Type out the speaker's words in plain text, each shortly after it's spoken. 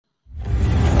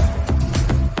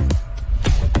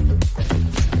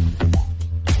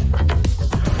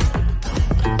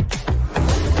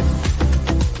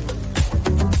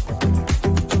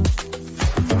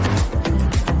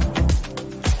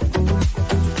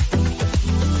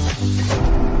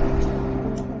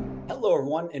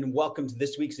everyone, and welcome to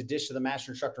this week's edition of the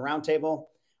Master Instructor Roundtable.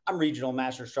 I'm Regional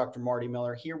Master Instructor Marty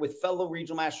Miller here with fellow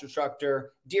Regional Master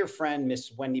Instructor, dear friend,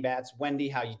 Miss Wendy Batts. Wendy,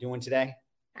 how you doing today?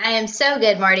 I am so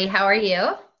good, Marty. How are you?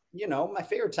 You know, my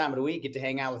favorite time of the week, get to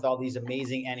hang out with all these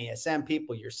amazing NASM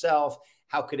people, yourself.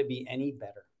 How could it be any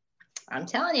better? I'm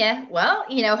telling you. Well,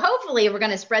 hopefully we're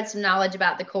going to spread some knowledge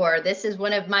about the core. This is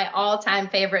one of my all-time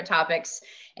favorite topics.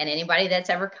 And anybody that's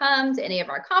ever come to any of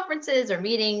our conferences or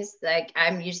meetings, like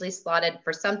I'm usually slotted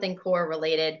for something core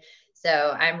related.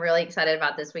 So I'm really excited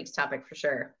about this week's topic for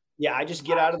sure. Yeah, I just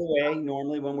get out of the way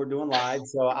normally when we're doing live.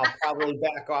 So I'll probably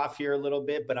back off here a little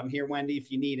bit, but I'm here, Wendy,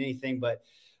 if you need anything. But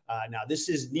now this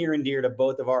is near and dear to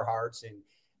both of our hearts. And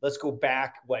let's go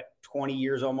back, 20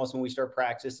 years almost when we started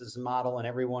practice as a model, and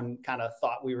everyone kind of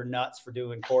thought we were nuts for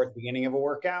doing core at the beginning of a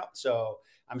workout. So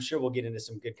I'm sure we'll get into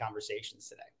some good conversations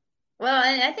today. Well,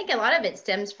 and I think a lot of it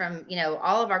stems from,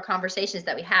 all of our conversations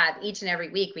that we have each and every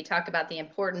week. We talk about the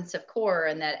importance of core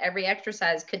and that every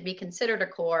exercise could be considered a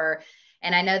core.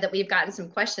 And I know that we've gotten some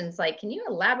questions like, can you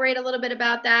elaborate a little bit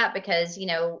about that? Because,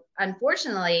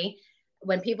 unfortunately,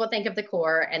 when people think of the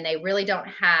core and they really don't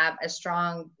have a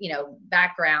strong,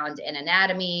 background in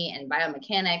anatomy and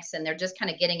biomechanics, and they're just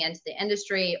kind of getting into the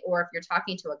industry, or if you're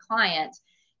talking to a client,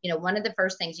 one of the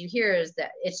first things you hear is that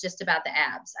it's just about the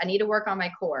abs. I need to work on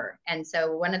my core. And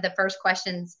so one of the first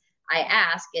questions I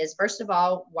ask is, first of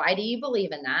all, why do you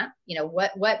believe in that?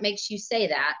 What makes you say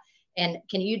that? And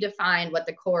can you define what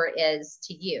the core is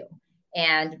to you?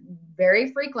 And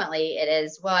very frequently it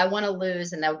is, well, I want to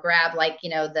lose, and they'll grab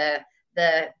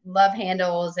the love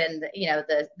handles and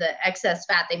the excess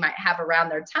fat they might have around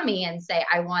their tummy and say,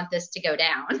 I want this to go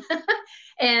down.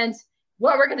 And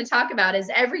what we're going to talk about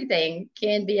is everything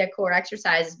can be a core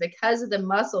exercise because of the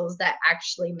muscles that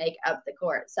actually make up the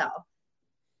core itself.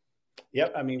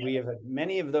 Yep. I mean, we have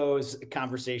many of those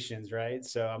conversations, right?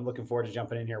 So I'm looking forward to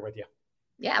jumping in here with you.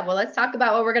 Yeah. Well, let's talk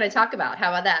about what we're going to talk about. How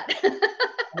about that?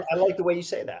 I like the way you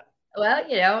say that. Well,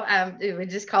 we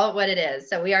just call it what it is.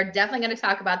 So we are definitely going to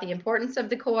talk about the importance of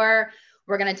the core.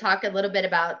 We're going to talk a little bit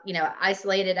about,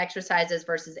 isolated exercises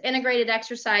versus integrated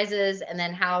exercises, and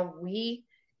then how we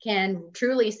can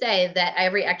truly say that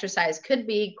every exercise could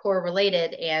be core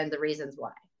related and the reasons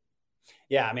why.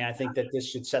 Yeah, I mean, I think that this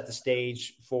should set the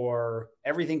stage for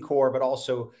everything core, but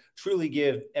also truly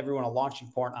give everyone a launching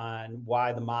point on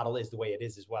why the model is the way it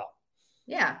is as well.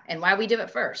 Yeah, and why we do it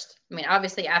first. I mean,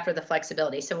 obviously after the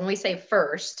flexibility. So when we say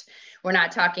first, we're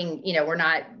not talking, we're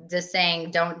not just saying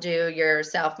don't do your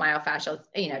self myofascial,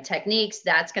 techniques.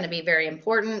 That's going to be very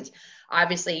important.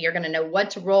 Obviously, you're going to know what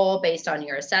to roll based on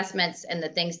your assessments and the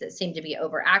things that seem to be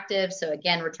overactive. So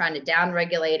again, we're trying to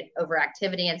downregulate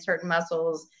overactivity in certain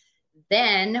muscles.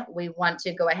 Then we want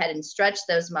to go ahead and stretch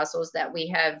those muscles that we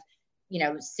have,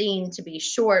 seen to be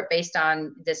short based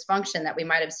on dysfunction that we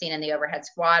might have seen in the overhead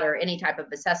squat or any type of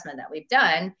assessment that we've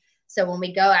done. So when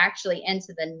we go actually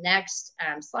into the next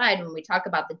slide, when we talk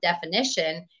about the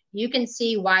definition, you can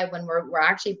see why when we're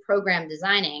actually program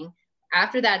designing,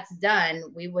 after that's done,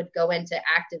 we would go into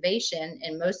activation,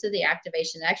 and most of the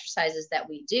activation exercises that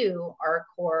we do are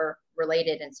core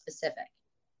related and specific.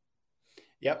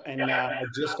 Yep. And I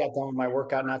just got done with my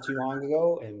workout not too long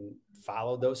ago and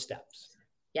followed those steps.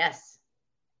 Yes.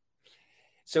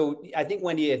 So I think,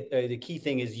 Wendy, the key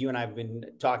thing is, you and I have been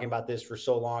talking about this for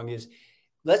so long, is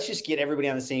let's just get everybody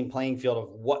on the same playing field of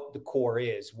what the core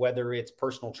is, whether it's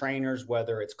personal trainers,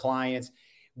 whether it's clients.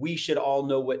 We should all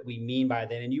know what we mean by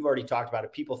that. And you've already talked about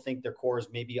it. People think their core is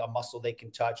maybe a muscle they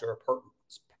can touch or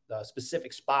a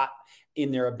specific spot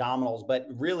in their abdominals. But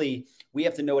really, we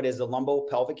have to know it as the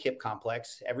lumbopelvic hip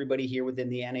complex. Everybody here within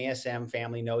the NASM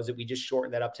family knows that we just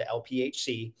shorten that up to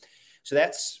LPHC. So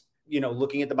that's,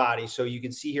 looking at the body. So you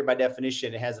can see here by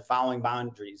definition, it has the following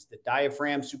boundaries: the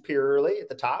diaphragm superiorly at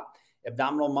the top,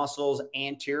 abdominal muscles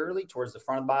anteriorly towards the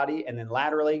front of the body, and then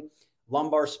laterally,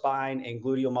 lumbar spine and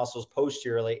gluteal muscles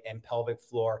posteriorly, and pelvic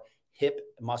floor hip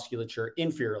musculature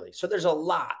inferiorly. So there's a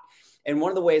lot. And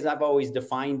one of the ways I've always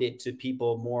defined it to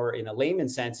people more in a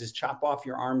layman's sense is chop off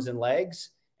your arms and legs,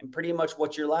 and pretty much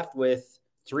what you're left with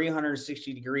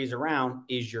 360 degrees around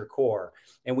is your core.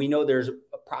 And we know there's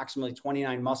approximately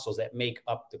 29 muscles that make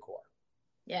up the core.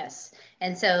 Yes.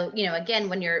 And so, again,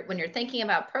 when you're thinking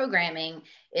about programming,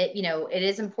 it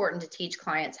is important to teach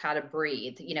clients how to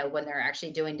breathe, when they're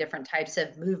actually doing different types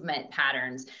of movement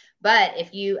patterns. But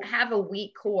if you have a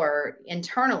weak core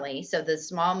internally, so the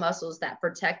small muscles that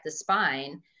protect the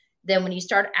spine, then when you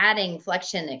start adding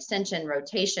flexion, extension,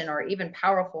 rotation, or even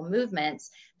powerful movements,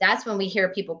 that's when we hear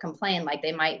people complain, like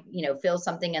they might, feel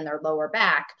something in their lower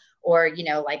back, or,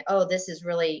 like, oh, this is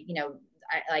really,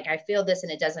 I feel this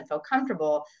and it doesn't feel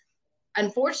comfortable.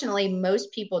 unfortunately,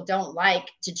 most people don't like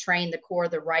to train the core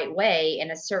the right way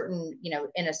in a certain,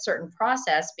 in a certain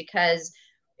process, because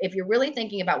if you're really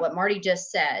thinking about what Marty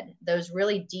just said, those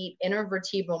really deep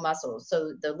intervertebral muscles,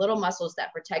 so the little muscles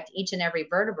that protect each and every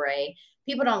vertebrae,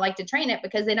 people don't like to train it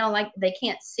because they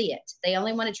can't see it. They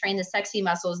only want to train the sexy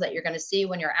muscles that you're going to see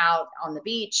when you're out on the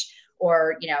beach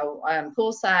or,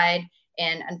 poolside.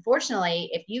 And unfortunately,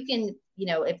 if you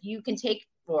can take,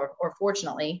 or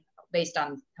fortunately, based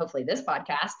on hopefully this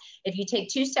podcast, if you take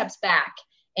 2 steps back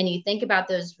and you think about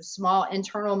those small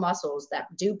internal muscles that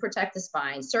do protect the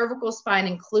spine, cervical spine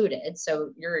included,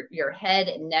 so your head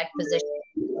and neck position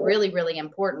is really, really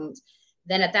important.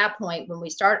 Then at that point, when we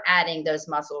start adding those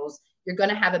muscles, you're going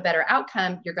to have a better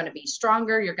outcome. You're going to be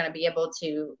stronger. You're going to be able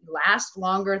to last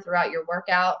longer throughout your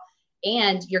workout.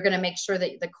 And you're going to make sure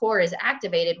that the core is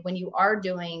activated when you are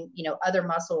doing, other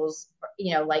muscles,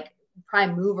 like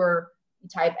prime mover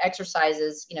type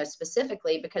exercises,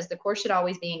 specifically, because the core should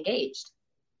always be engaged.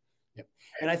 Yep.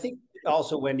 And I think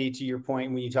also, Wendy, to your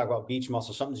point, when you talk about beach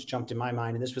muscle, something just jumped in my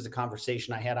mind. And this was a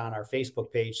conversation I had on our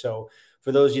Facebook page. So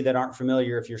for those of you that aren't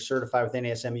familiar, if you're certified with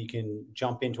NASM, you can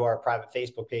jump into our private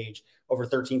Facebook page. Over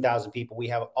 13,000 people. We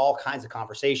have all kinds of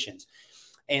conversations.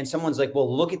 And someone's like,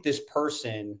 well, look at this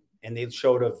person. And they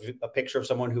showed a picture of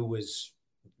someone who was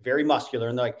very muscular.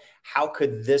 And they're like, how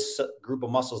could this group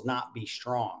of muscles not be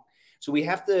strong? So we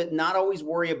have to not always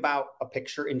worry about a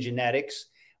picture in genetics,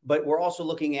 but we're also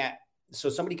looking at, so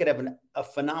somebody could have a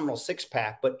phenomenal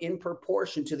 6-pack, but in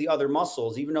proportion to the other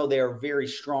muscles, even though they are very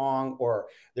strong or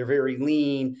they're very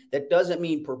lean, that doesn't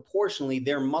mean proportionally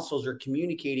their muscles are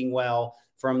communicating well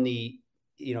from the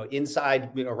inside,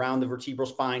 around the vertebral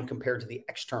spine compared to the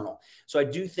external. So I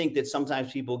do think that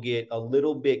sometimes people get a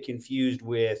little bit confused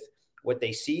with what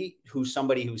they see,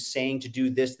 somebody who's saying to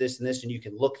do this, this, and this, and you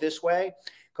can look this way,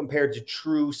 compared to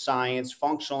true science,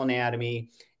 functional anatomy,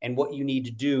 and what you need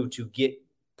to do to get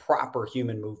proper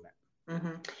human movement.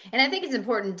 Mm-hmm. And I think it's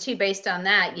important too, based on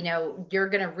that, you're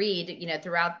going to read,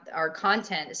 throughout our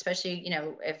content, especially,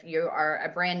 if you are a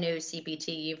brand new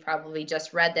CPT, you've probably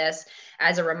just read this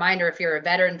as a reminder. If you're a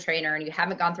veteran trainer and you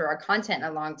haven't gone through our content in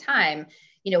a long time,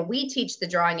 we teach the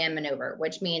drawing in maneuver,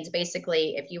 which means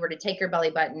basically if you were to take your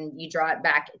belly button, you draw it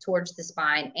back towards the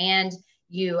spine and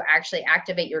you actually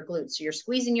activate your glutes. So you're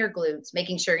squeezing your glutes,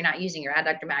 making sure you're not using your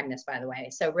adductor magnus, by the way.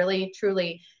 So really,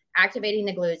 truly activating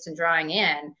the glutes and drawing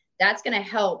in. That's going to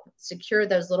help secure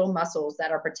those little muscles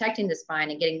that are protecting the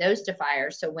spine and getting those to fire.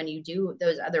 So when you do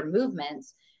those other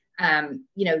movements,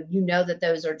 you know that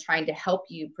those are trying to help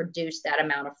you produce that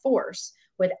amount of force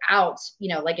without,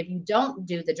 like if you don't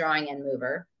do the drawing in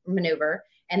maneuver,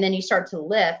 and then you start to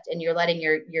lift and you're letting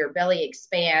your belly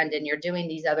expand and you're doing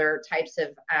these other types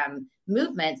of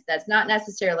movements, that's not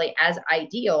necessarily as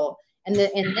ideal. And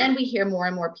then we hear more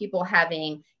and more people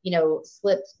having,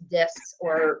 slipped discs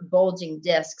or bulging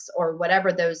discs or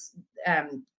whatever those,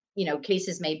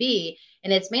 cases may be.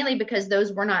 And it's mainly because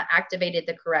those were not activated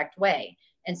the correct way.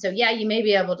 And so, yeah, you may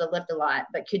be able to lift a lot,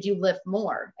 but could you lift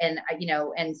more? And,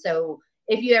 and so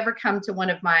if you ever come to one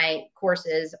of my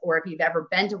courses, or if you've ever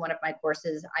been to one of my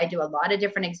courses, I do a lot of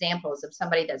different examples of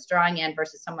somebody that's drawing in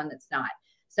versus someone that's not.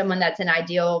 Someone that's an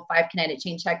ideal 5 kinetic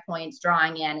chain checkpoints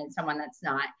drawing in, and someone that's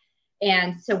not.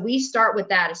 And so we start with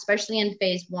that, especially in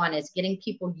phase 1, is getting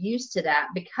people used to that,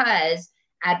 because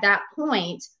at that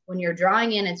point, when you're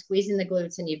drawing in and squeezing the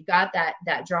glutes and you've got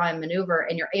that draw-in maneuver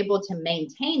and you're able to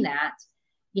maintain that,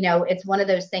 it's one of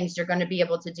those things you're going to be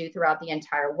able to do throughout the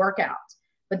entire workout.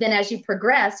 But then as you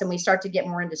progress and we start to get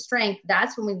more into strength,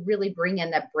 that's when we really bring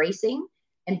in that bracing.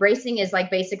 And bracing is like,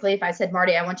 basically, if I said,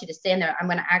 Marty, I want you to stand there, I'm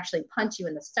going to actually punch you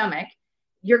in the stomach.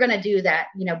 You're going to do that,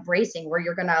 bracing, where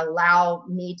you're going to allow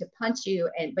me to punch you,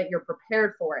 but you're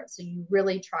prepared for it. So you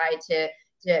really try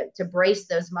to brace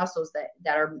those muscles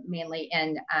that are mainly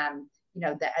in,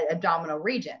 the abdominal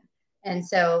region. And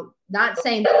so, not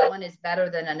saying that one is better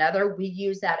than another. We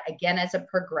use that again as a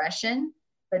progression,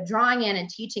 but drawing in and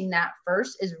teaching that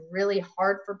first is really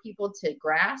hard for people to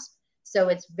grasp. So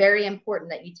it's very important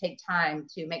that you take time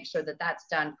to make sure that that's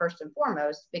done first and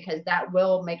foremost, because that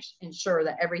will ensure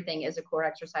that everything is a core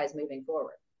exercise moving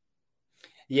forward.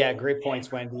 Yeah, great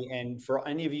points, Wendy. And for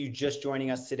any of you just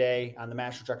joining us today on the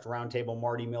Master Instructor Roundtable,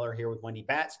 Marty Miller here with Wendy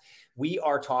Batts. We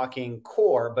are talking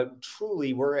core, but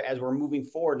truly as we're moving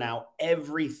forward now,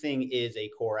 everything is a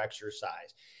core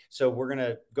exercise. So we're going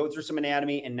to go through some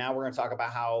anatomy, and now we're going to talk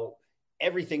about how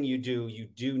everything you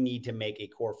do need to make a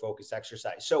core focus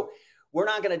exercise. So we're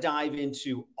not going to dive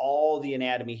into all the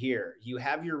anatomy here. You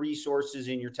have your resources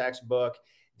in your textbook.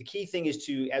 The key thing is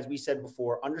to, as we said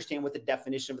before, understand what the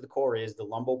definition of the core is, the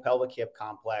lumbopelvic hip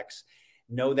complex.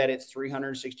 know that it's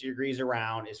 360 degrees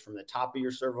around. Is from the top of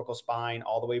your cervical spine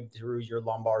all the way through your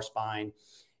lumbar spine.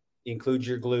 Includes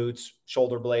your glutes,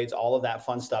 shoulder blades, all of that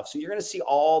fun stuff. So you're going to see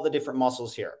all the different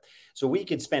muscles here. So we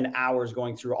could spend hours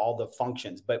going through all the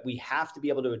functions, but we have to be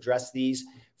able to address these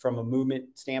from a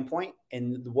movement standpoint.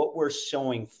 And what we're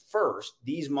showing first,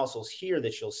 these muscles here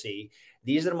that you'll see,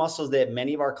 these are the muscles that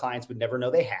many of our clients would never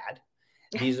know they had.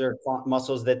 These are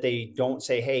muscles that they don't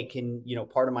say, hey,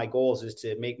 part of my goals is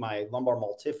to make my lumbar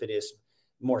multifidus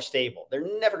more stable.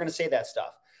 They're never going to say that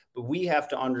stuff. But we have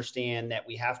to understand that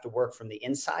we have to work from the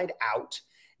inside out,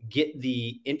 get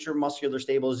the intramuscular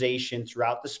stabilization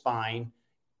throughout the spine,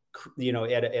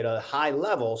 at a high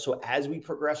level. So as we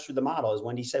progress through the model, as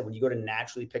Wendy said, when you go to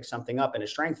naturally pick something up in a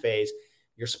strength phase,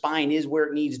 your spine is where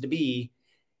it needs to be.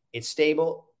 It's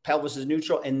stable, pelvis is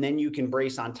neutral, and then you can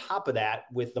brace on top of that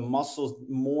with the muscles,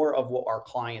 more of what our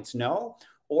clients know.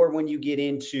 Or when you get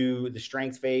into the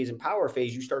strength phase and power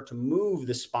phase, you start to move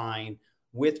the spine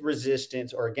with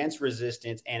resistance or against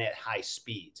resistance and at high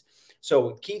speeds.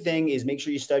 So key thing is make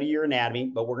sure you study your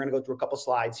anatomy, but we're going to go through a couple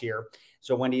slides here.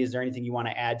 So Wendy, is there anything you want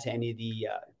to add to any of the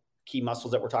key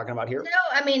muscles that we're talking about here? No,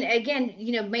 I mean, again,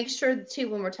 make sure too,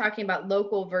 when we're talking about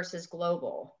local versus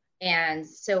global. And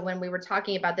so when we were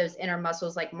talking about those inner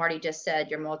muscles, like Marty just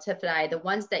said, your multifidi, the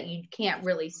ones that you can't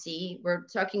really see, we're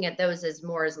talking at those as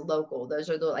more as local. Those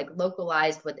are the like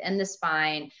localized within the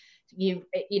spine.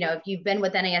 If you've been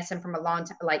with NASM from a long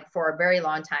time, like for a very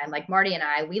long time, like Marty and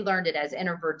I, we learned it as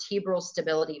intervertebral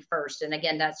stability first. And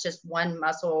again, that's just one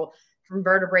muscle from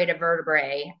vertebrae to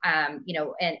vertebrae, and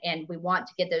we want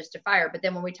to get those to fire. But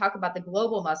then when we talk about the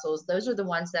global muscles, those are the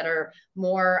ones that are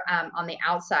more on the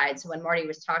outside. So when Marty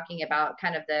was talking about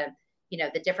kind of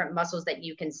the different muscles that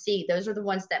you can see, those are the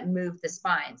ones that move the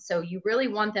spine. So you really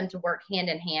want them to work hand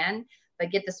in hand,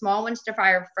 but get the small ones to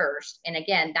fire first. And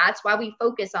again, that's why we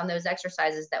focus on those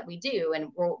exercises that we do.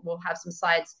 And we'll have some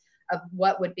slides of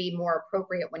what would be more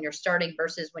appropriate when you're starting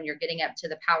versus when you're getting up to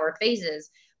the power phases.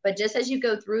 But just as you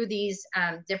go through these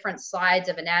different slides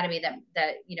of anatomy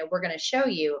that we're going to show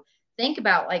you, think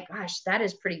about like, gosh, that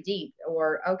is pretty deep,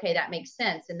 or okay, that makes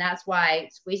sense. And that's why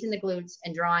squeezing the glutes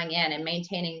and drawing in and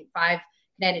maintaining 5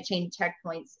 kinetic chain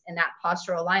checkpoints and that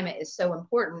postural alignment is so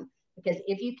important. Because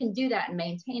if you can do that and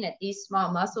maintain it, these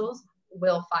small muscles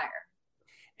will fire.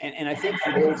 And I think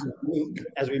for those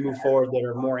as we move forward that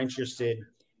are more interested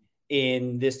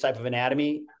in this type of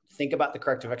anatomy, think about the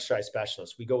corrective exercise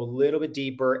specialist. We go a little bit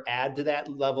deeper, add to that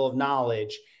level of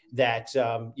knowledge that,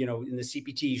 in the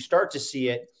CPT, you start to see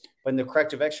it, but in the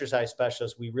corrective exercise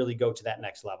specialist, we really go to that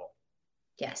next level.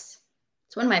 Yes.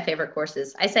 It's one of my favorite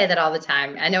courses. I say that all the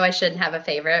time. I know I shouldn't have a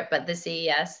favorite, but the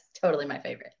CES, totally my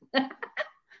favorite.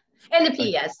 And the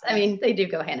PES. I mean, they do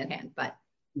go hand in hand, but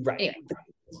right. Anyway. The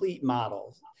complete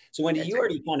models. So Wendy, you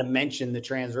already kind of mentioned the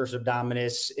transverse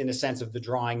abdominis in the sense of the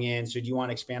drawing in. So do you want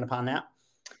to expand upon that?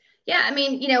 Yeah, I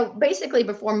mean, basically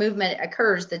before movement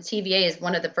occurs, the TVA is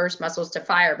one of the first muscles to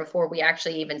fire before we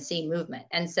actually even see movement.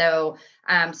 And so,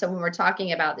 when we're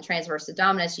talking about the transverse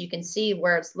abdominis, you can see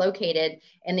where it's located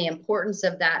and the importance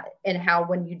of that, and how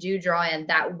when you do draw in,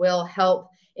 that will help.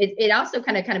 It also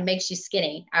kind of makes you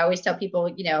skinny. I always tell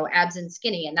people, abs and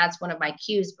skinny, and that's one of my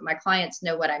cues, but my clients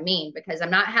know what I mean, because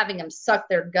I'm not having them suck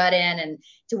their gut in and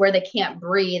to where they can't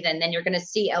breathe. And then you're going to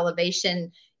see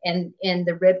elevation in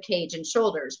the rib cage and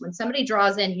shoulders. When somebody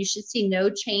draws in, you should see no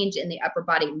change in the upper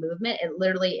body movement. It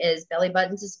literally is belly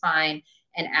button to spine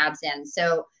and abs in.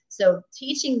 So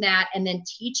teaching that, and then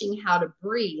teaching how to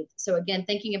breathe. So again,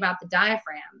 thinking about the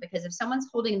diaphragm, because if someone's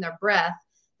holding their breath,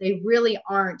 they really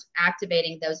aren't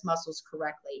activating those muscles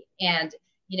correctly. And,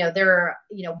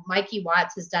 Mikey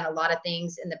Watts has done a lot of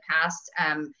things in the past,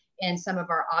 in some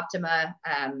of our Optima,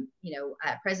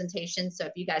 presentations. So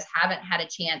if you guys haven't had a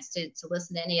chance to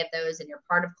listen to any of those and you're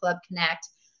part of Club Connect,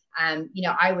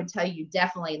 I would tell you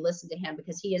definitely listen to him,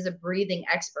 because he is a breathing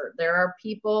expert. There are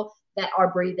people that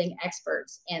are breathing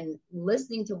experts, and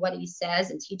listening to what he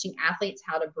says and teaching athletes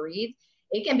how to breathe,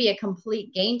 it can be a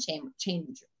complete game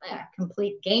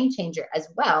changer as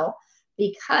well.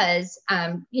 Because,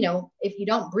 if you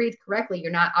don't breathe correctly,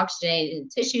 you're not oxygenating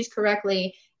tissues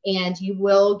correctly, and you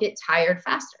will get tired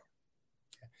faster.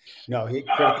 No,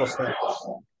 critical steps.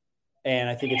 And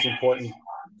I think it's important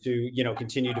to,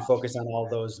 continue to focus on all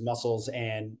those muscles.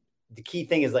 And the key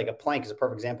thing is, like, a plank is a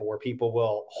perfect example where people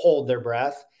will hold their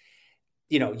breath.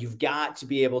 You've got to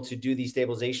be able to do these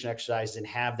stabilization exercises and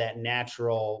have that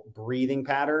natural breathing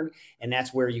pattern. And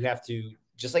that's where you have to,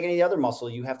 just like any other muscle,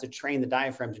 you have to train the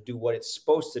diaphragm to do what it's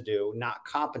supposed to do, not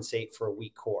compensate for a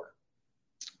weak core.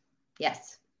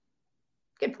 Yes.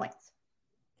 Good points.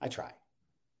 I try.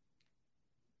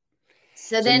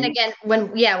 So then again, when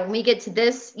we get to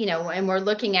this, and we're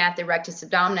looking at the rectus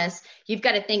abdominis, you've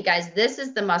got to think, guys, this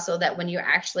is the muscle that when you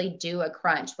actually do a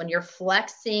crunch, when you're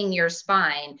flexing your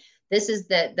spine, this is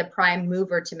the prime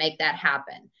mover to make that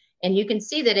happen. And you can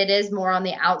see that it is more on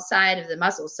the outside of the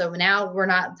muscle. So now we're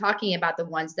not talking about the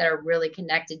ones that are really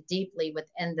connected deeply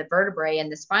within the vertebrae and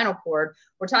the spinal cord.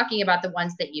 We're talking about the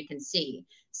ones that you can see.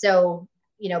 So,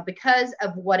 because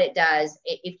of what it does,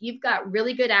 if you've got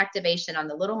really good activation on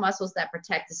the little muscles that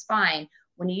protect the spine,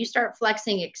 when you start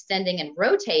flexing, extending, and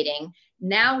rotating,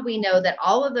 now we know that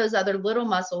all of those other little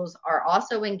muscles are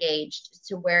also engaged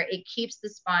to where it keeps the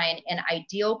spine in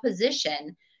ideal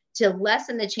position to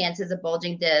lessen the chances of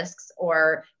bulging discs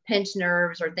or pinched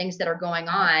nerves or things that are going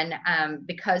on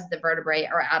because the vertebrae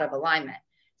are out of alignment.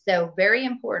 So very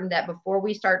important that before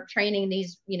we start training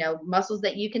these, muscles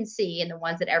that you can see and the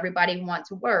ones that everybody wants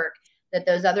to work, that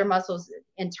those other muscles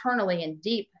internally and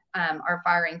deep are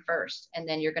firing first. And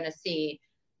then you're going to see,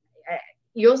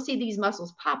 you'll see these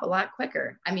muscles pop a lot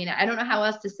quicker. I mean, I don't know how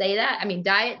else to say that. I mean,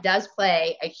 diet does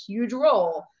play a huge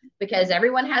role because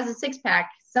everyone has a six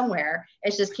pack somewhere.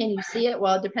 It's just, can you see it?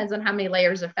 Well, it depends on how many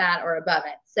layers of fat are above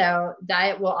it. So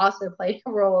diet will also play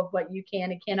a role of what you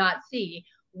can and cannot see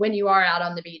when you are out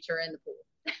on the beach or in the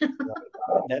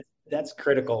pool. That's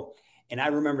critical. And I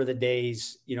remember the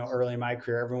days, early in my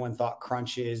career, everyone thought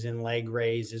crunches and leg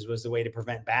raises was the way to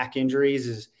prevent back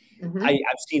injuries. I've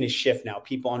seen a shift now.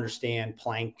 People understand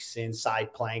planks and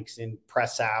side planks and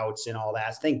press outs and all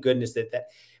that. Thank goodness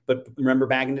but remember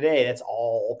back in the day, that's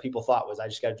all people thought was I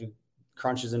just got to do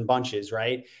crunches and bunches,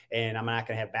 right? And I'm not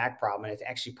going to have back problem. And it's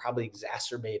actually probably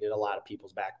exacerbated a lot of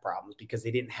people's back problems because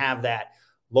they didn't have that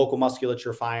local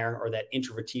musculature firing or that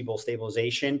intervertebral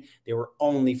stabilization. They were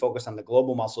only focused on the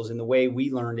global muscles. And the way we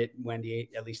learned it, Wendy,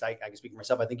 at least I can speak for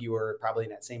myself, I think you were probably in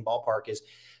that same ballpark, is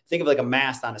think of like a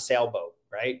mast on a sailboat,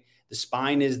 right? The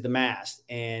spine is the mast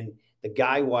and the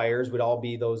guy wires would all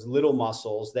be those little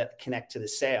muscles that connect to the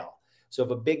sail. So if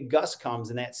a big gust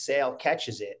comes and that sail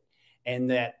catches it and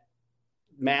that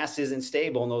mast isn't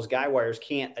stable and those guy wires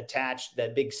can't attach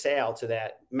that big sail to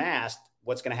that mast,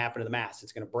 what's going to happen to the mast?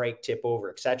 It's going to break, tip over,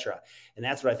 etc. And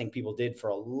that's what I think people did for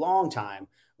a long time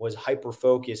was hyper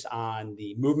focus on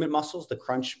the movement muscles, the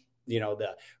crunch,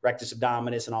 the rectus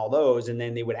abdominis and all those. And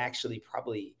then they would actually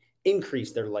probably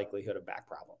increase their likelihood of back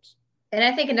problems. And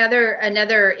I think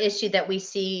another issue that we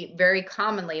see very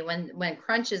commonly when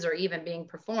crunches are even being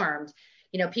performed,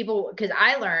 people, because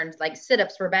I learned like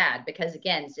sit-ups were bad because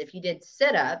again, if you did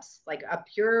sit-ups, like a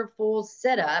pure full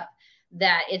sit-up,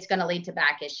 that it's going to lead to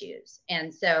back issues.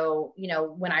 And so,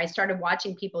 when I started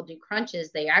watching people do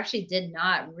crunches, they actually did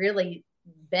not really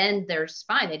bend their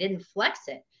spine. They didn't flex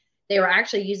it. They were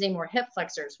actually using more hip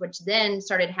flexors, which then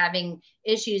started having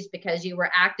issues because you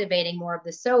were activating more of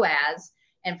the psoas.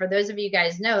 And for those of you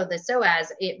guys know, the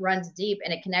psoas, it runs deep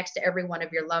and it connects to every one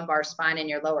of your lumbar spine and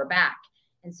your lower back.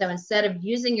 And so instead of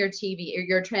using your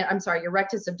your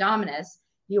rectus abdominis,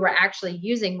 you were actually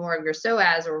using more of your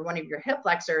psoas or one of your hip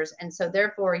flexors. And so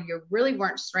therefore you really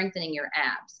weren't strengthening your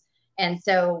abs. And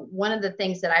so one of the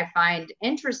things that I find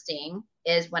interesting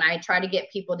is when I try to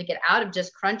get people to get out of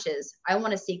just crunches, I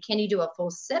want to see, can you do a full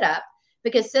sit-up?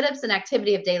 Because sit-up's an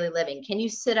activity of daily living. Can you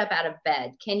sit up out of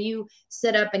bed? Can you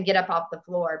sit up and get up off the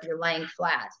floor if you're laying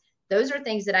flat? Those are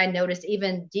things that I noticed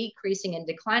even decreasing and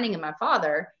declining in my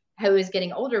father, who is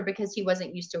getting older because he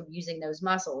wasn't used to using those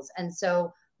muscles. And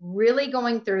so really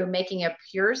going through making a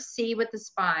pure C with the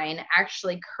spine,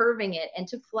 actually curving it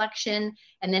into flexion,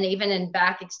 and then even in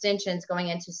back extensions, going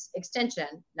into extension,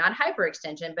 not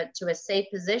hyperextension, but to a safe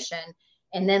position,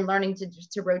 and then learning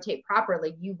to rotate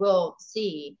properly, you will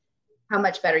see how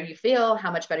much better you feel,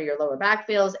 how much better your lower back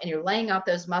feels, and you're laying out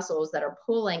those muscles that are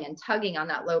pulling and tugging on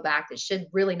that low back that should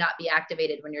really not be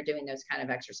activated when you're doing those kind of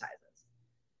exercises.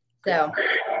 So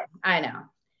I know.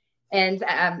 And,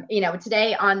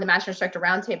 today on the Master Instructor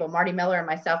Roundtable, Marty Miller and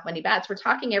myself, Wendy Batts, we're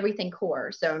talking everything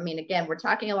core. So, again, we're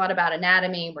talking a lot about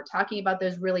anatomy. We're talking about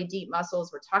those really deep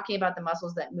muscles. We're talking about the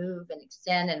muscles that move and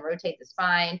extend and rotate the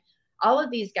spine. All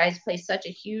of these guys play such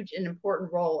a huge and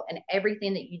important role in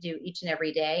everything that you do each and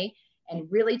every day.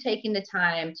 And really taking the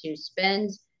time to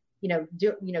spend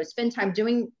time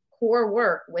doing core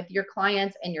work with your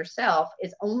clients and yourself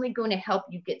is only going to help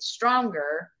you get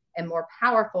stronger and more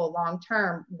powerful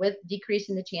long-term with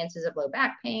decreasing the chances of low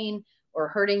back pain or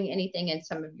hurting anything in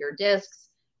some of your discs.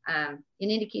 You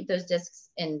need to keep those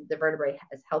discs in the vertebrae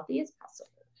as healthy as possible.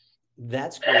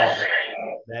 That's great.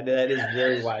 That is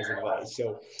very wise advice.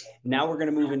 So now we're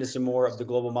going to move into some more of the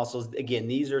global muscles. Again,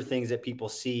 these are things that people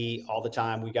see all the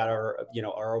time. We got our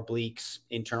obliques,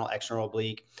 internal, external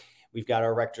oblique. We've got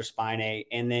our rector spinae.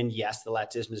 And then, yes, the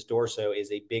latissimus dorso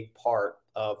is a big part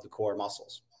of the core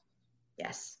muscles.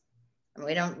 Yes.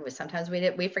 Sometimes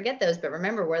we forget those, but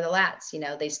remember, we're the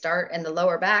lats, they start in the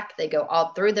lower back, they go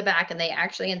all through the back, and they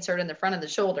actually insert in the front of the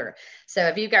shoulder. So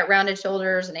if you've got rounded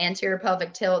shoulders, an anterior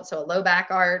pelvic tilt, so a low back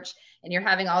arch, and you're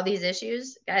having all these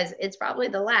issues, guys, it's probably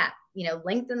the lat.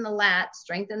 Lengthen the lat,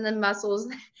 strengthen the muscles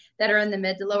that are in the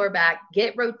mid to lower back,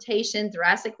 get rotation,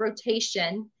 thoracic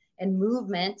rotation and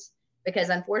movement, because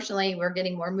unfortunately we're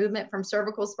getting more movement from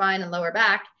cervical spine and lower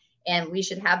back, and we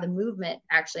should have the movement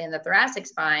actually in the thoracic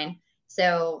spine.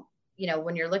 So,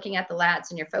 when you're looking at the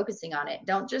lats and you're focusing on it,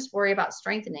 don't just worry about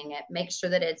strengthening it. Make sure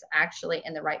that it's actually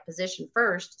in the right position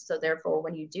first. So therefore,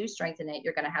 when you do strengthen it,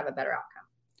 you're going to have a better outcome.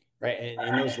 Right.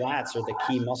 And those lats are the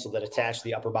key muscle that attach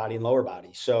the upper body and lower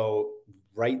body. So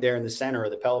right there in the center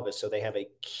of the pelvis. So they have a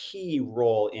key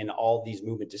role in all these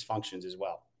movement dysfunctions as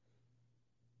well.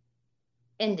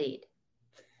 Indeed.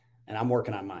 And I'm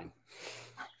working on mine.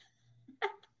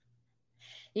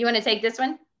 You want to take this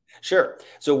one? Sure.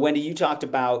 So Wendy, you talked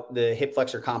about the hip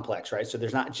flexor complex, right? So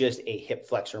there's not just a hip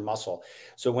flexor muscle.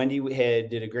 So Wendy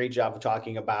did a great job of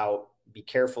talking about be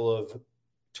careful of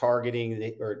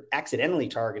targeting or accidentally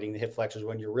targeting the hip flexors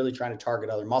when you're really trying to target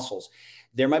other muscles.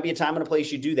 There might be a time and a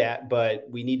place you do that, but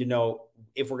we need to know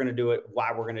if we're going to do it,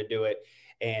 why we're going to do it.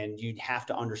 And you'd have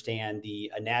to understand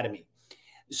the anatomy.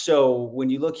 So when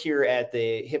you look here at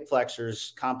the hip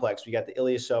flexors complex, we got the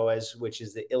iliopsoas, which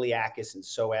is the iliacus and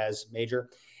psoas major.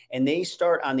 And they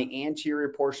start on the anterior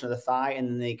portion of the thigh, and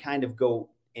then they kind of go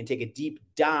and take a deep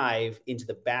dive into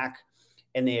the back,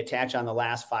 and they attach on the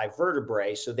last 5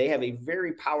 vertebrae. So they have a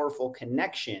very powerful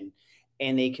connection,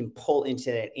 and they can pull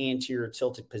into that anterior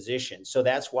tilted position. So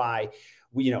that's why,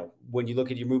 when you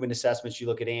look at your movement assessments, you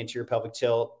look at anterior pelvic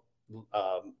tilt,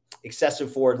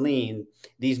 excessive forward lean,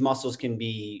 these muscles can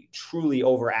be truly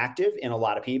overactive in a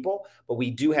lot of people, but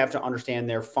we do have to understand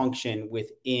their function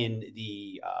within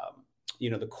the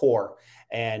core.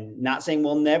 And not saying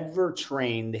we'll never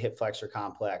train the hip flexor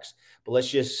complex, but let's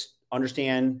just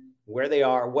understand where they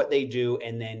are, what they do,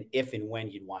 and then if and when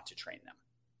you'd want to train them.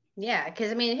 Yeah,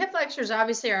 because hip flexors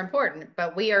obviously are important,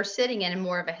 but we are sitting in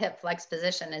more of a hip flex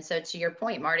position. And so to your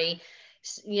point, Marty,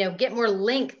 get more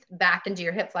length back into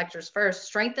your hip flexors first,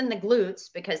 strengthen the glutes,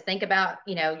 because think about,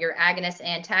 your agonist,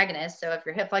 antagonist. So if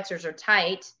your hip flexors are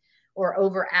tight or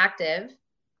overactive,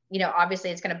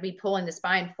 obviously it's going to be pulling the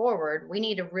spine forward. We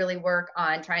need to really work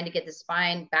on trying to get the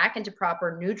spine back into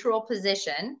proper neutral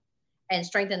position, and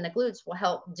strengthen the glutes will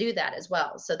help do that as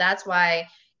well. So that's why,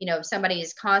 if somebody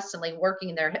is constantly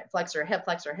working their hip flexor,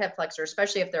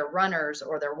 especially if they're runners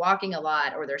or they're walking a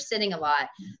lot or they're sitting a lot,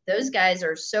 those guys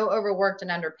are so overworked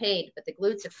and underpaid, but the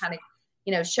glutes have kind of,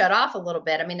 shut off a little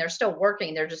bit. They're still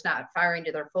working. They're just not firing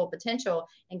to their full potential.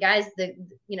 And guys, the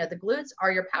glutes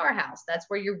are your powerhouse. That's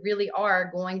where you really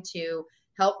are going to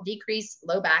help decrease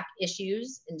low back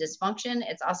issues and dysfunction.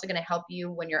 It's also going to help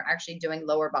you when you're actually doing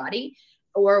lower body,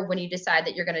 or when you decide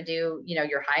that you're going to do,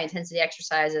 your high intensity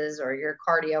exercises or your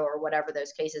cardio or whatever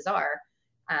those cases are.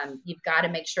 You've got to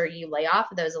make sure you lay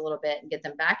off of those a little bit and get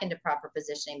them back into proper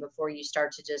positioning before you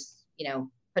start to just,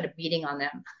 put a beating on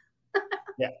them.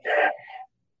 Yeah.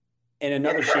 And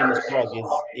another shameless plug is,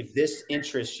 if this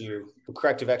interests you, the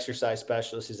corrective exercise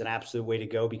specialist is an absolute way to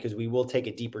go, because we will take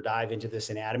a deeper dive into this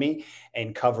anatomy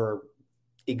and cover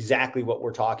exactly what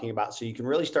we're talking about. So you can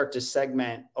really start to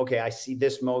segment, okay, I see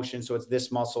this motion, so it's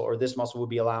this muscle, or this muscle will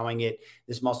be allowing it,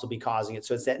 this muscle will be causing it.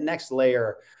 So it's that next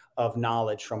layer of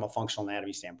knowledge from a functional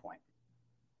anatomy standpoint.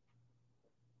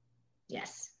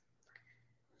 Yes.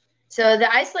 So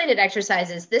the isolated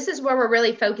exercises, this is where we're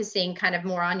really focusing kind of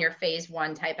more on your phase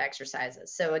 1 type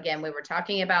exercises. So again, we were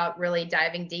talking about really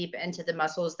diving deep into the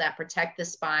muscles that protect the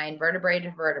spine, vertebrae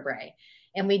to vertebrae.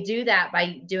 And we do that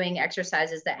by doing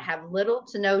exercises that have little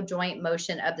to no joint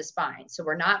motion of the spine. So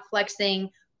we're not flexing,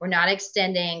 we're not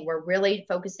extending, we're really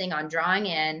focusing on drawing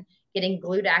in, getting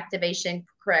glute activation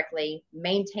correctly,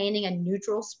 maintaining a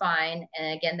neutral spine,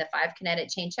 and again, the 5 kinetic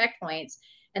chain checkpoints.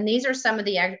 And these are some of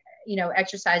the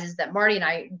exercises that Marty and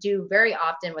I do very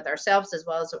often with ourselves as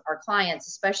well as our clients,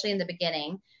 especially in the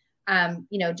beginning.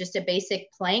 Just a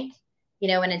basic plank,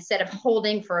 and instead of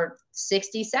holding for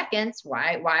 60 seconds,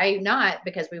 why not?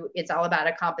 Because it's all about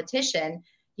a competition.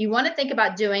 You want to think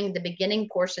about doing the beginning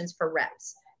portions for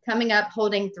reps, coming up,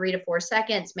 holding 3 to 4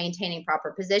 seconds, maintaining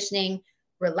proper positioning,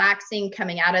 relaxing,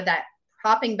 coming out of that,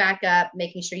 popping back up,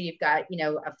 making sure you've got,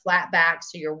 a flat back.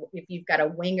 So if you've got a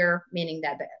winger, meaning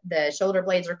that the shoulder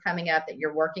blades are coming up, that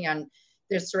you're working on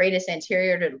the serratus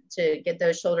anterior to get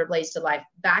those shoulder blades to lie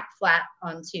back flat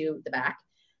onto the back.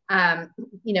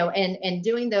 and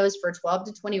doing those for 12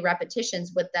 to 20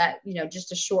 repetitions with that,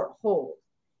 just a short hold.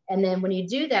 And then when you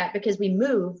do that, because we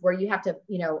move where you have to,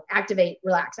 activate,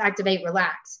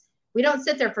 relax, we don't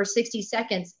sit there for 60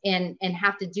 seconds and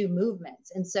have to do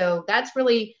movements. And so that's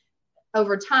really,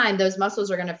 over time, those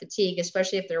muscles are going to fatigue,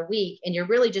 especially if they're weak, and you're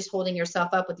really just holding yourself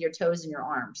up with your toes and your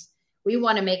arms. We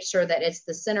want to make sure that it's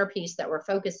the centerpiece that we're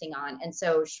focusing on. And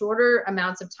so shorter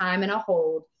amounts of time in a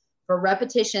hold for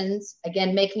repetitions,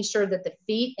 again, making sure that the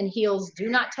feet and heels do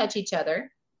not touch each other,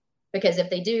 because if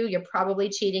they do, you're probably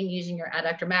cheating using your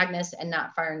adductor magnus and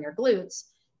not firing your glutes.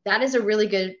 That is a really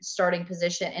good starting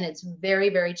position. And it's very,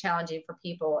 very challenging for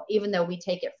people, even though we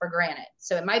take it for granted.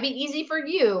 So it might be easy for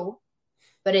you,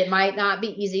 but it might not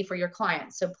be easy for your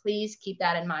clients. So please keep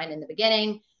that in mind in the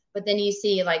beginning. But then you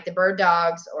see like the bird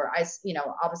dogs or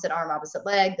opposite arm, opposite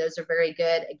leg. Those are very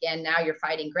good. Again, now you're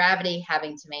fighting gravity,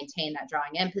 having to maintain that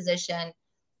drawing in position.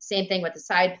 Same thing with the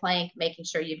side plank, making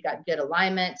sure you've got good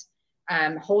alignment,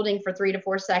 holding for 3 to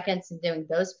 4 seconds and doing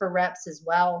those for reps as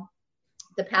well.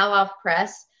 The Pallof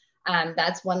press,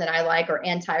 that's one that I like, or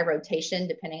anti-rotation,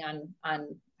 depending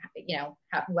on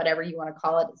whatever you want to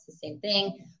call it. It's the same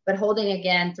thing, but holding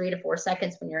again 3 to 4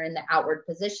 seconds when you're in the outward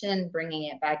position, bringing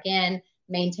it back in,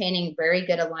 maintaining very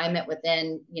good alignment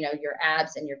within, your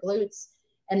abs and your glutes.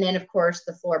 And then of course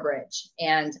the floor bridge.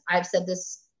 And I've said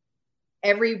this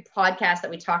every podcast that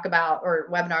we talk about, or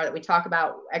webinar that we talk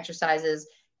about exercises,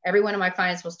 every one of my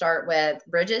clients will start with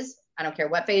bridges. I don't care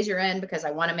what phase you're in, because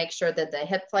I want to make sure that the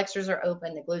hip flexors are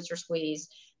open, the glutes are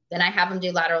squeezed. Then I have them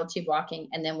do lateral tube walking,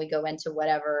 and then we go into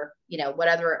whatever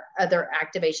other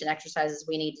activation exercises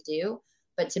we need to do.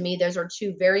 But to me, those are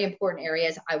two very important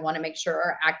areas I want to make sure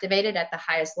are activated at the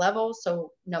highest level.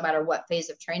 So no matter what phase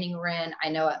of training we're in, I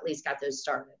know at least got those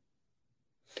started.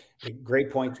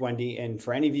 Great points, Wendy. And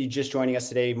for any of you just joining us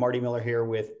today, Marty Miller here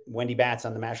with Wendy Batts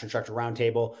on the Master Instructor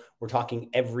Roundtable. We're talking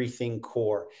everything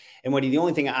core. And Wendy, the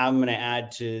only thing I'm going to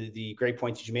add to the great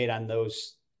points that you made on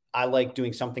those, I like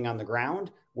doing something on the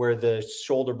ground where the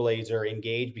shoulder blades are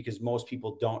engaged, because most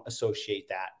people don't associate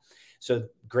that. So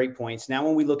great points. Now,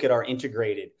 when we look at our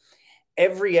integrated,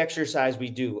 every exercise we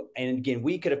do, and again,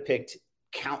 we could have picked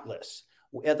countless,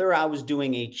 whether I was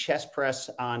doing a chest press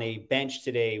on a bench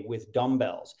today with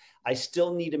dumbbells, I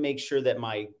still need to make sure that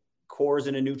my core is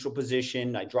in a neutral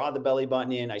position. I draw the belly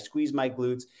button in, I squeeze my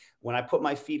glutes. When I put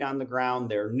my feet on the ground,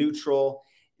 they're neutral.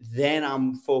 Then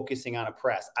I'm focusing on a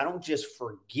press. I don't just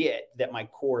forget that my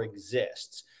core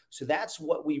exists. So that's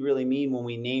what we really mean when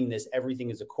we name this everything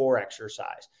is a core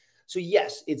exercise. So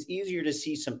yes, it's easier to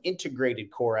see some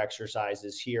integrated core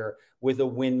exercises here with a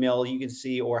windmill, you can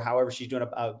see, or however she's doing a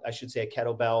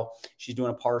kettlebell. She's doing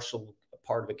a partial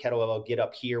part of a kettlebell get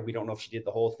up here. We don't know if she did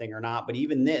the whole thing or not, but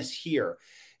even this here,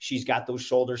 she's got those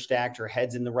shoulders stacked, her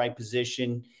head's in the right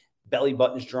position, belly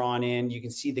button's drawn in. You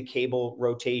can see the cable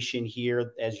rotation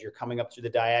here as you're coming up through the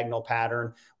diagonal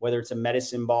pattern, whether it's a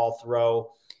medicine ball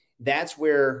throw. That's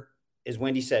where, as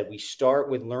Wendy said, we start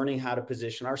with learning how to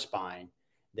position our spine.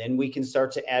 Then we can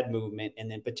start to add movement and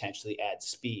then potentially add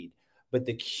speed. But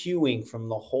the cueing from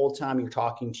the whole time you're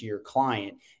talking to your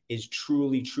client is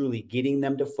truly, truly getting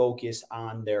them to focus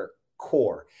on their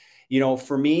core.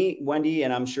 For me, Wendy,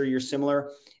 and I'm sure you're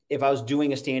similar, if I was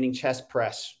doing a standing chest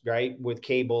press, right, with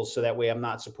cables, so that way I'm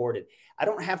not supported, I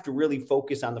don't have to really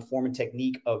focus on the form and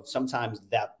technique of sometimes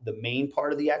that the main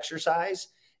part of the exercise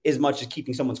as much as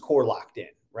keeping someone's core locked in,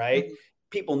 right? Mm-hmm.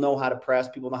 People know how to press,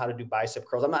 people know how to do bicep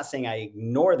curls. I'm not saying I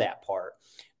ignore that part,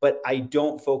 but I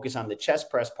don't focus on the chest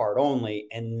press part only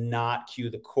and not cue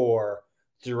the core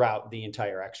throughout the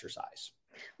entire exercise.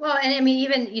 Well, and I mean,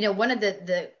 even, one of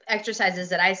the exercises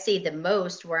that I see the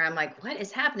most where I'm like, what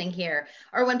is happening here?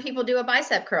 Or when people do a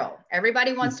bicep curl,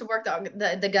 everybody wants to work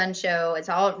the gun show. It's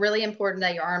all really important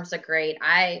that your arms look great.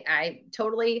 I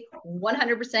totally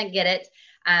 100% get it.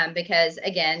 Because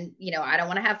again, I don't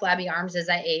want to have flabby arms as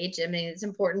I age. I mean, it's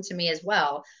important to me as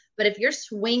well. But if you're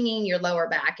swinging your lower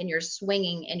back and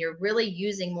you're really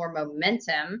using more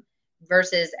momentum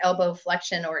versus elbow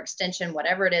flexion or extension,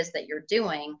 whatever it is that you're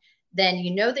doing, then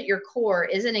you know that your core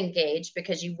isn't engaged,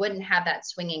 because you wouldn't have that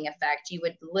swinging effect. You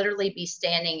would literally be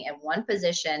standing in one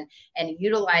position and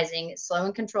utilizing slow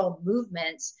and controlled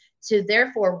movements to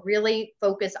therefore really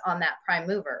focus on that prime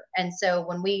mover. And so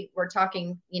when we were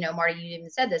talking, Marty, you even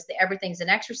said this, that everything's an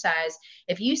exercise.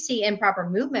 If you see improper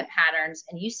movement patterns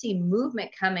and you see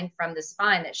movement coming from the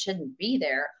spine that shouldn't be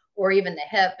there, or even the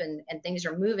hip and things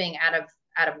are moving out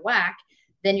of whack,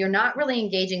 then you're not really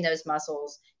engaging those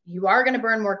muscles. You are going to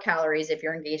burn more calories if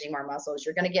you're engaging more muscles.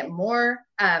 You're going to get more,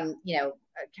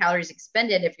 calories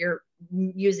expended if you're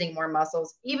using more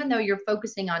muscles, even though you're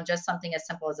focusing on just something as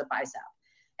simple as a bicep.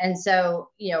 And so,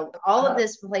 all of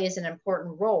this plays an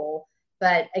important role.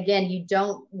 But again, you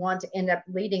don't want to end up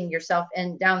leading yourself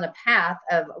down the path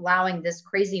of allowing this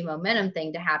crazy momentum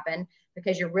thing to happen,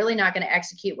 because you're really not going to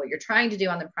execute what you're trying to do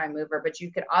on the prime mover, but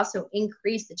you could also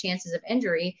increase the chances of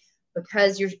injury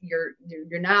because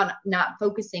you're now not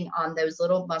focusing on those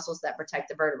little muscles that protect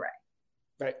the vertebrae.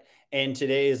 Right. And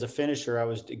today as a finisher, I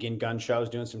was, again, gun show, I was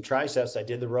doing some triceps. I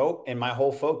did the rope, and my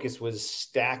whole focus was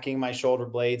stacking my shoulder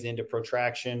blades into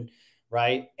protraction,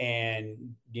 right?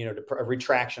 And,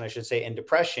 retraction, I should say, and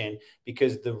depression,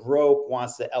 because the rope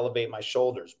wants to elevate my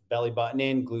shoulders, belly button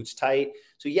in, glutes tight.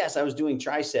 So yes, I was doing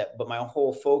tricep, but my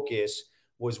whole focus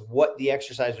was what the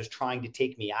exercise was trying to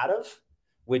take me out of,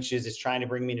 which is it's trying to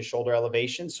bring me to shoulder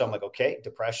elevation. So I'm like, okay,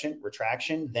 depression,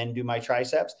 retraction, then do my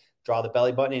triceps, draw the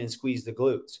belly button in and squeeze the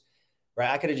glutes,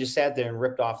 right? I could have just sat there and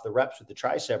ripped off the reps with the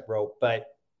tricep rope, but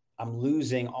I'm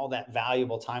losing all that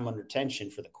valuable time under tension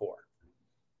for the core.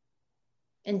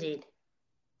 Indeed.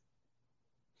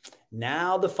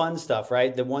 Now the fun stuff,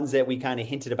 right? The ones that we kind of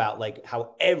hinted about, like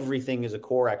how everything is a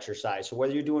core exercise. So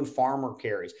whether you're doing farmer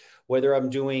carries, whether I'm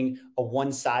doing a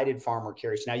one-sided farmer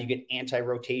carry, so now you get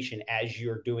anti-rotation as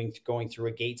you're going through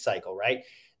a gait cycle, right?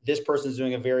 This person's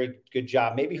doing a very good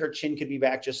job. Maybe her chin could be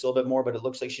back just a little bit more, but it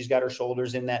looks like she's got her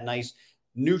shoulders in that nice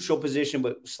neutral position,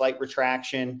 but slight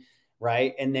retraction,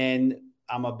 right? And then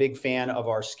I'm a big fan of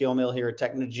our skill mill here at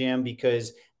Technogym,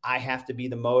 because I have to be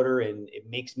the motor and it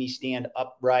makes me stand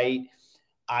upright.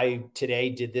 I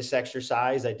today did this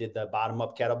exercise. I did the bottom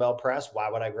up kettlebell press. Why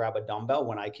would I grab a dumbbell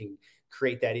when I can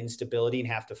create that instability and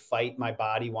have to fight my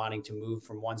body wanting to move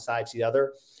from one side to the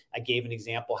other? I gave an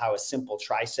example how a simple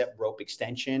tricep rope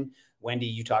extension. Wendy,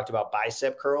 you talked about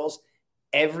bicep curls.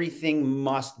 Everything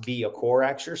must be a core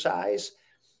exercise.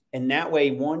 And that way,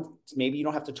 maybe you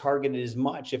don't have to target it as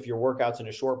much if your workout's in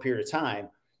a short period of time,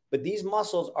 but these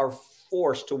muscles are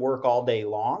forced to work all day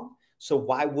long. So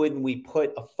why wouldn't we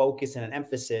put a focus and an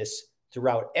emphasis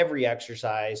throughout every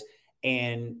exercise?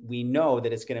 And we know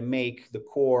that it's going to make the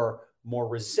core more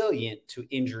resilient to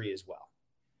injury as well.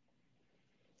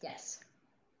 Yes.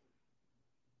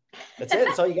 That's it.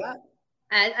 That's all you got.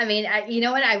 I mean, you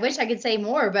know what? I wish I could say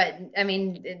more, but I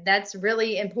mean, that's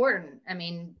really important. I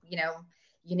mean,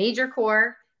 you need your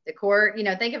core. The core,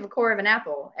 think of a core of an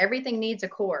apple. Everything needs a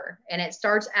core, and it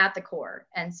starts at the core.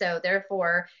 And so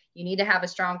therefore you need to have a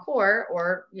strong core,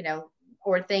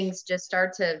 or things just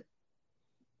start to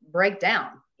break down.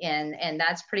 And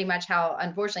that's pretty much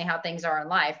unfortunately how things are in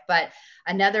life. But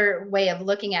another way of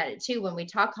looking at it too, when we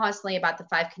talk constantly about the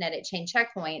 5 kinetic chain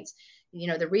checkpoints,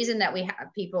 the reason that we have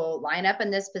people line up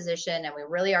in this position, and we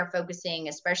really are focusing,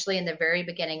 especially in the very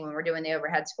beginning when we're doing the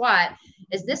overhead squat,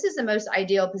 is this is the most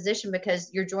ideal position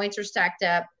because your joints are stacked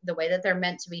up the way that they're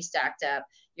meant to be stacked up.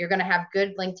 You're going to have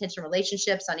good length tension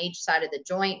relationships on each side of the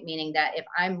joint, meaning that if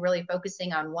I'm really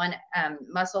focusing on one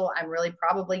muscle, I'm really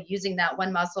probably using that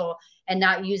one muscle and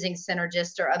not using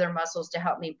synergists or other muscles to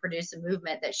help me produce a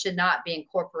movement that should not be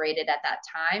incorporated at that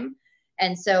time.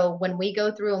 And so when we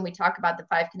go through and we talk about the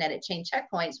 5 kinetic chain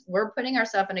checkpoints, we're putting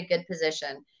ourselves in a good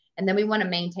position. And then we want to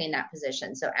maintain that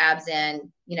position. So abs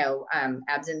in,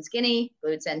 abs in skinny,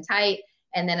 glutes in tight.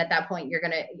 And then at that point, you're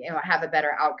going to have a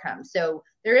better outcome. So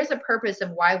there is a purpose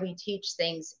of why we teach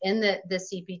things in the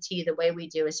CPT the way we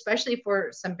do, especially for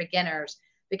some beginners,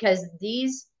 because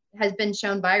these has been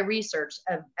shown by research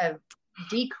of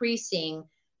decreasing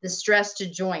the stress to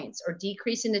joints or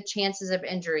decreasing the chances of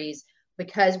injuries,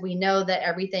 because we know that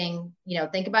everything,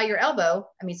 think about your elbow.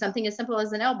 I mean, something as simple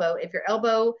as an elbow. If your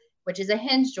elbow, which is a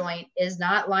hinge joint, is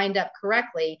not lined up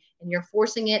correctly and you're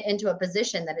forcing it into a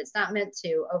position that it's not meant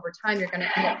to, over time, you're going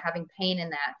to end up having pain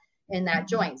in that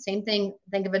joint. Same thing,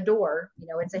 think of a door,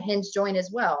 it's a hinge joint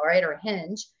as well, right? Or a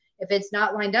hinge. If it's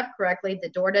not lined up correctly, the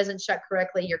door doesn't shut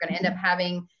correctly, you're going to end up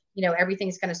having,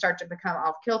 everything's going to start to become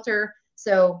off kilter.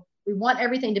 So we want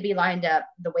everything to be lined up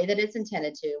the way that it's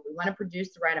intended to. We want to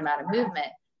produce the right amount of movement,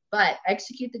 but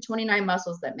execute the 29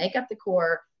 muscles that make up the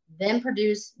core, then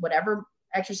produce whatever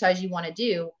exercise you want to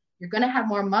do. You're going to have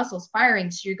more muscles firing.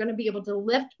 So you're going to be able to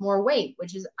lift more weight,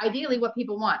 which is ideally what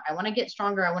people want. I want to get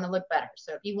stronger. I want to look better.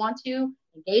 So if you want to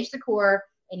engage the core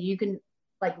and you can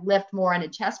lift more in a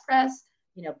chest press,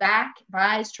 back,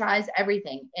 buys, tries,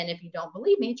 everything. And if you don't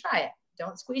believe me, try it.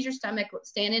 Don't squeeze your stomach,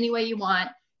 stand any way you want.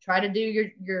 Try to do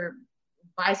your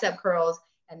bicep curls,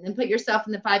 and then put yourself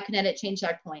in the 5 kinetic chain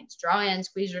checkpoints. Draw in,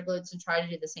 squeeze your glutes, and try to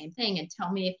do the same thing. And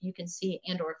tell me if you can see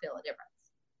and or feel a difference.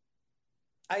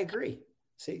 I agree.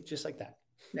 See, just like that.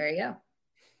 There you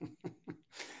go.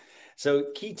 So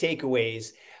key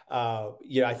takeaways.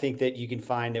 I think that you can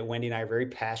find that Wendy and I are very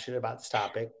passionate about this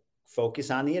topic. Focus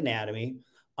on the anatomy.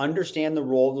 understand the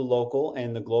role of the local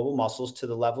and the global muscles to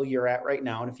the level you're at right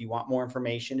now. And if you want more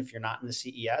information, if you're not in the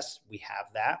CES, we have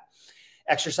that.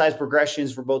 Exercise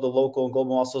progressions for both the local and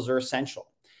global muscles are essential.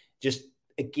 Just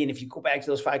again, if you go back to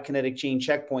those 5 kinetic chain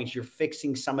checkpoints, you're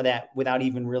fixing some of that without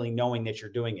even really knowing that you're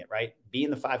doing it, right? Be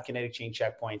in the 5 kinetic chain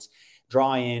checkpoints,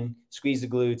 draw in, squeeze the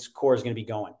glutes, core is going to be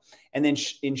going. And then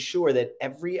ensure that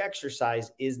every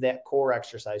exercise is that core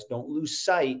exercise. Don't lose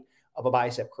sight of a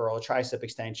bicep curl, a tricep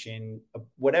extension,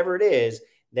 whatever it is,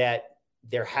 that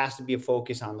there has to be a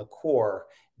focus on the core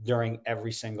during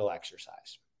every single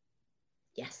exercise.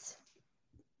 Yes.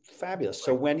 Fabulous.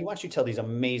 So Wendy, why don't you tell these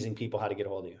amazing people how to get a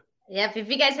hold of you? Yep. If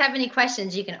you guys have any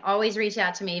questions, you can always reach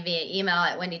out to me via email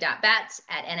at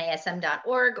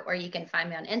wendy.batts@nasm.org, or you can find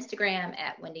me on Instagram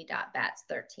at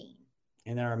wendy.batts13.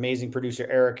 And then our amazing producer,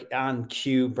 Eric, on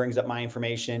cue, brings up my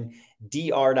information,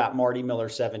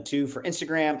 dr.martymiller72 for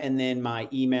Instagram, and then my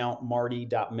email,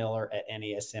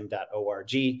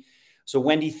 marty.miller@nasm.org. So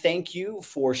Wendy, thank you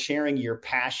for sharing your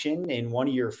passion in one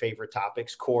of your favorite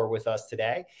topics, core, with us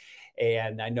today.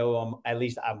 And I know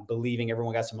I'm believing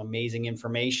everyone got some amazing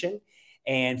information.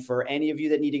 And for any of you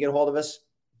that need to get a hold of us,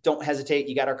 don't hesitate.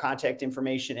 You got our contact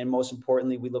information. And most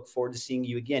importantly, we look forward to seeing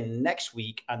you again next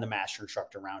week on the Master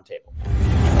Instructor Roundtable.